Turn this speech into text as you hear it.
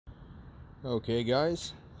Okay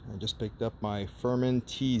guys, I just picked up my Firman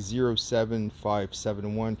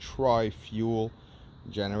T07571 tri-fuel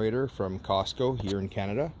generator from Costco here in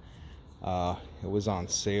Canada. It was on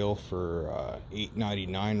sale for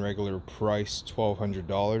 $8.99, regular price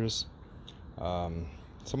 $1,200.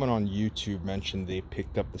 Someone on YouTube mentioned they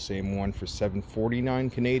picked up the same one for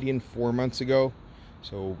 $7.49 Canadian 4 months ago,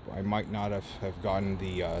 so I might not have gotten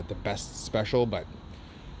the best special, but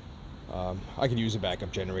I could use a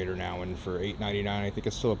backup generator now, and for $8.99 I think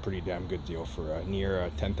it's still a pretty damn good deal for a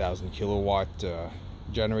near 10,000 kilowatt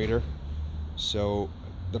generator. So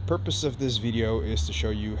the purpose of this video is to show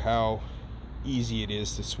you how easy it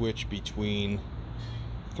is to switch between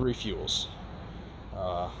three fuels.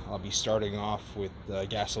 I'll be starting off with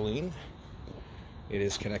gasoline. It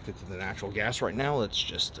is connected to the natural gas right now. Let's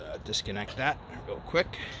just disconnect that real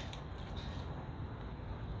quick.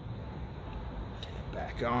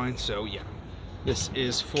 Back on. So yeah, this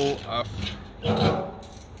is full of, well,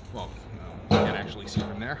 no, you can't actually see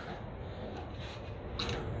from there.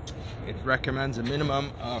 It recommends a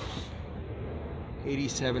minimum of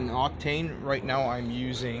 87 octane. Right now I'm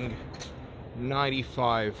using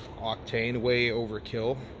 95 octane, way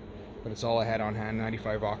overkill, but it's all I had on hand.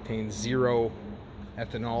 95 octane, 0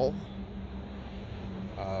 ethanol.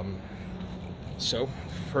 So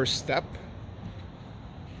first step,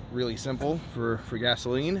 really simple for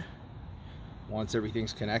gasoline. Once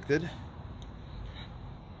everything's connected,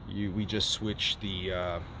 we just switch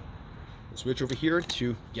the switch over here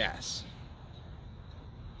to gas.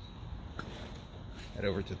 Head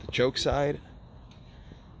over to the choke side,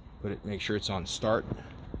 make sure it's on start.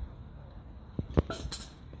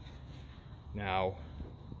 Now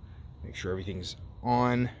make sure everything's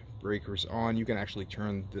on, breakers on. You can actually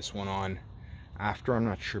turn this one on after. I'm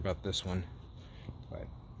not sure about this one, but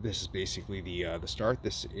this is basically the start.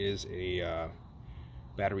 This is a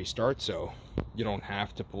battery start, so you don't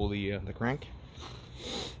have to pull the crank.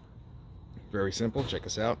 Very simple. Check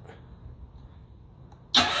this out.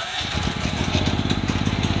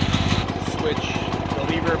 Switch the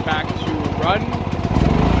lever back to run.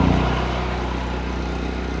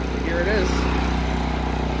 Here it is.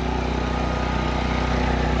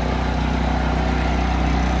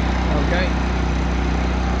 Okay.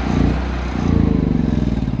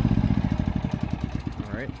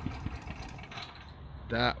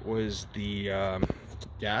 That was the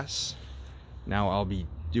gas. Now I'll be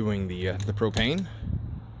doing the propane.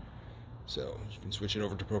 So you can switch it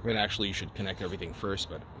over to propane. Actually, you should connect everything first,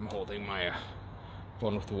 but I'm holding my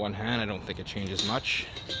phone with the one hand. I don't think it changes much.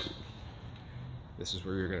 This is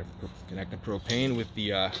where you're going to connect the propane with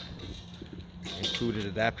the included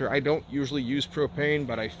adapter. I don't usually use propane,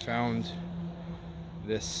 but I found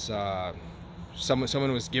this,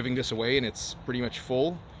 someone was giving this away and it's pretty much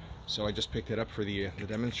full. So I just picked it up for the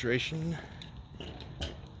demonstration.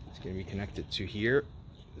 It's going to be connected to here.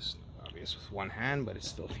 This is obvious with one hand, but it's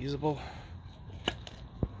still feasible.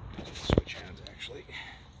 Switch hands actually.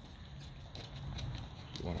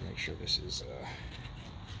 You want to make sure this is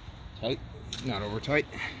tight, not over tight.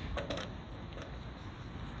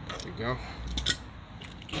 There we go.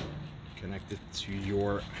 Connect it to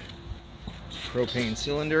your propane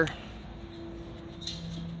cylinder.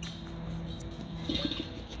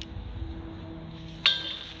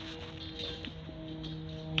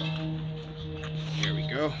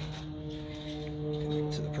 Go.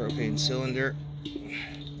 Connect to the propane cylinder.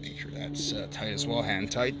 Make sure that's tight as well,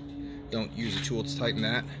 hand tight. Don't use a tool to tighten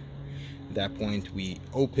that. At that point, we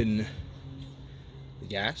open the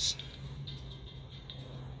gas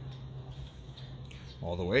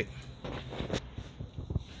all the way.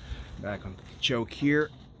 Back on the choke here.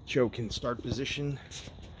 Choke in start position.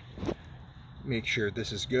 Make sure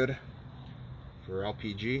this is good for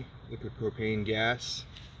LPG, liquid propane gas.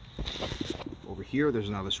 Over here, there's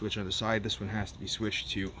another switch on the side. This one has to be switched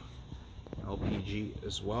to LPG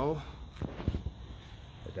as well.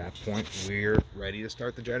 At that point, we're ready to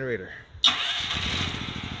start the generator.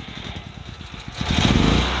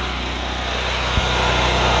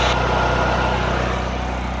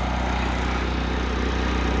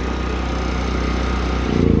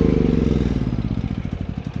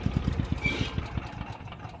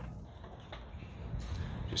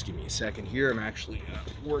 Just give me a second here. I'm actually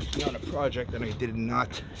working on a project and I did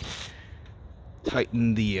not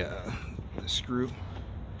tighten the screw.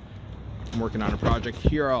 I'm working on a project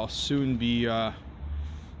here. I'll soon be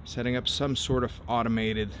setting up some sort of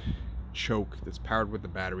automated choke that's powered with the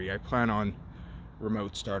battery. I plan on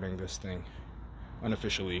remote starting this thing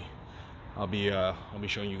unofficially. I'll be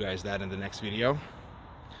showing you guys that in the next video.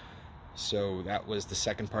 So that was the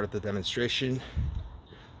second part of the demonstration.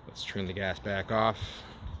 Let's turn the gas back off.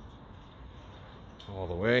 all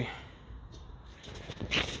the way.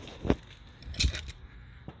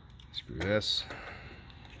 Screw this.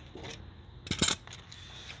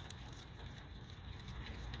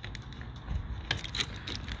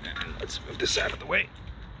 And let's move this out of the way.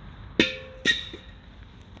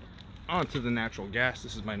 Onto the natural gas.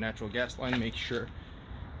 This is my natural gas line. Make sure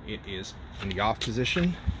it is in the off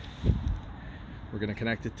position. We're going to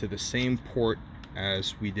connect it to the same port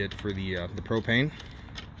as we did for the propane.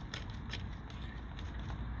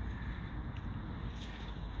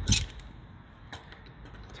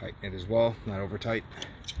 Tighten it as well, not over tight.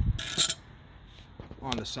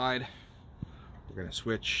 On the side, we're going to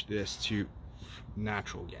switch this to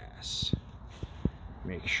natural gas.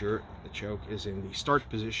 Make sure the choke is in the start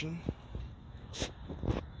position.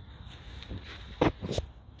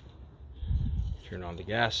 Turn on the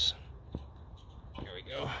gas. There we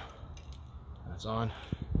go. That's on.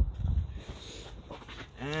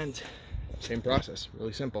 And same process,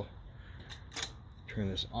 really simple. Turn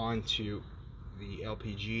this on to the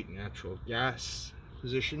LPG natural gas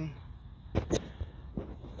position.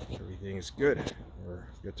 Everything is good. We're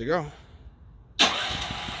good to go.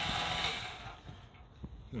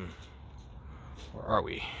 Where are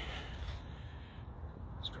we?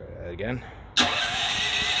 Let's try that again.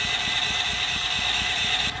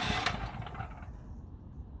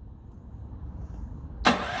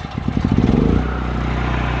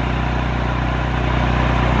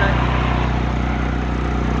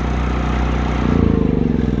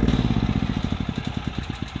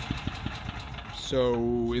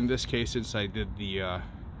 So in this case, since I did the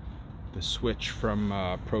switch from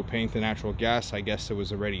propane to natural gas, I guess it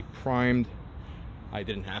was already primed. I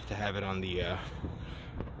didn't have to have it on the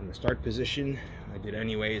start position. I did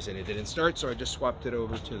anyways, and it didn't start, so I just swapped it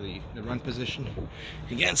over to the run position.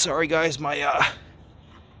 Again, sorry guys, I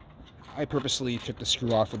purposely took the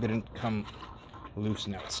screw off. It didn't come loose,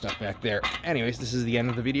 now it's stuck back there. Anyways, this is the end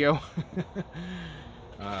of the video. It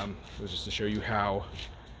was just to show you how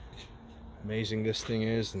amazing this thing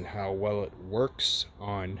is and how well it works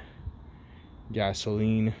on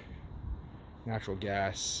gasoline, natural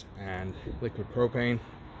gas, and liquid propane.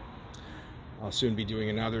 I'll soon be doing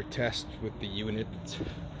another test with the unit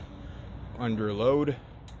under load.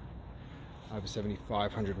 I have a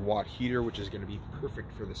 7,500 watt heater, which is going to be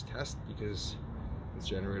perfect for this test because this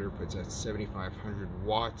generator puts at 7,500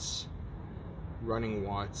 watts, running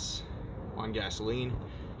watts on gasoline,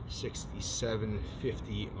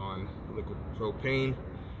 6,750 on liquid propane,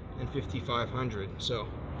 and 5,500. So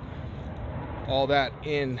all that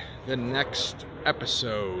in the next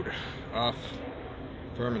episode of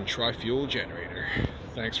Firman Tri-Fuel Generator.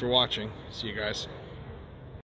 Thanks for watching. See you guys.